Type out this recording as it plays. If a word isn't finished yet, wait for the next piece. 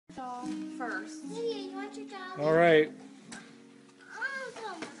Doll first. Lydia, you want your doll? All right.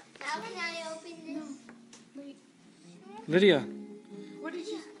 Now can I open this? No. Wait. Lydia.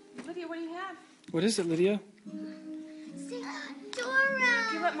 Lydia, what do you have? What is it, Lydia?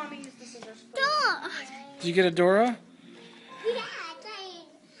 Dora. You let Mommy use the scissors. Dora. Did you get a Dora? Yeah,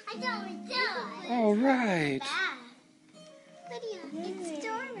 I don't want Dora. All right. Lydia, it's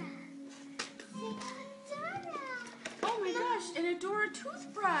Dora. Dora. Oh my gosh, and a Dora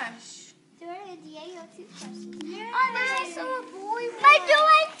toothbrush. Dora and Diego toothbrushes. Yay. Oh, there's also a boy one. My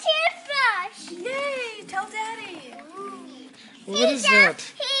Dora toothbrush. Yay, tell Daddy. What is that?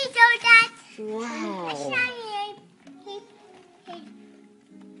 Hey, Dora. Wow. Show Daddy.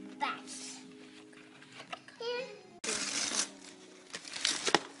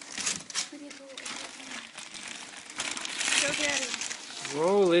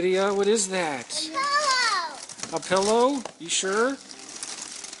 Whoa, Lydia, what is that? Pillow. A pillow? You sure?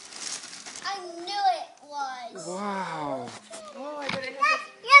 I knew it was. Wow. Oh, I bet it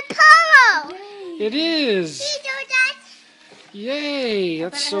Your pillow. Yay. It is. Hey, Dora. Yay. I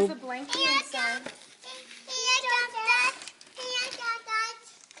bet That's it so... has a blanket inside.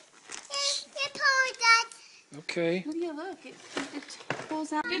 Okay. Lydia, look, it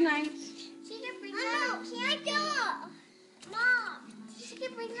pulls out. Good night. She can bring that out camping. Mom, she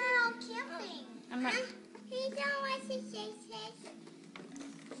can bring that out camping. I'm not. He don't want to say this.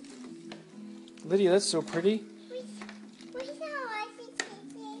 Lydia, that's so pretty. We don't want to say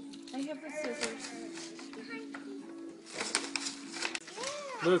this. I have the scissors.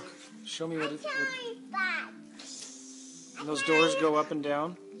 Look, show me what it... back. And those doors go up and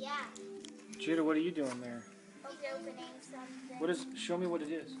down? Yeah. Judah, what are you doing there? Opening something. What is... Show me what it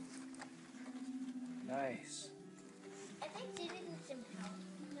is. Nice. I think Judah needs some help.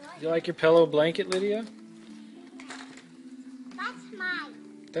 No, You like your pillow blanket, Lydia? that's mine.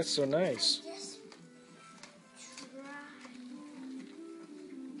 That's so nice. Just try.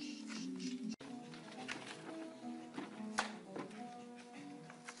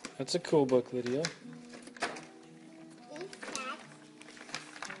 That's a cool book, Lydia.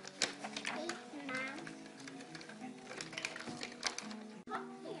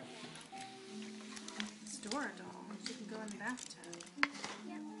 It's Dora doll. She can go in the bathtub.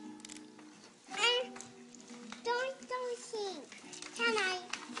 And don't sink. Can I?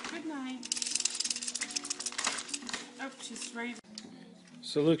 Good night. Oh, she's ready.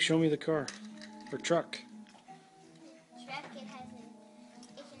 So, Luke, show me the car. Or truck. Truck, it has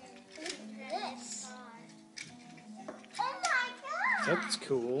this. Oh my god! That's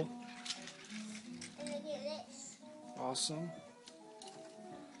cool. And look at this. Awesome.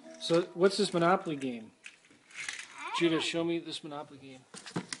 So, what's this Monopoly game? Judah, show me this Monopoly game.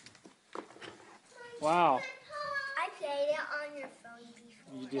 Wow. I played it on your phone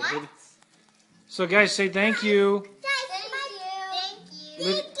before. You did. What? So, guys, say thank you. Thank you.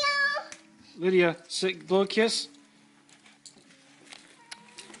 Lydia, Lydia, say, blow a kiss.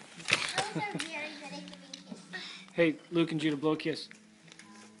 Those are very good at giving kisses. Hey, Luke and Judah, blow a kiss.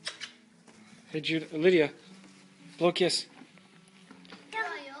 Hey, Judah, Lydia, blow a kiss.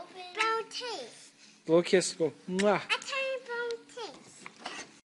 Don't taste. Blow a kiss. Go. Mwah.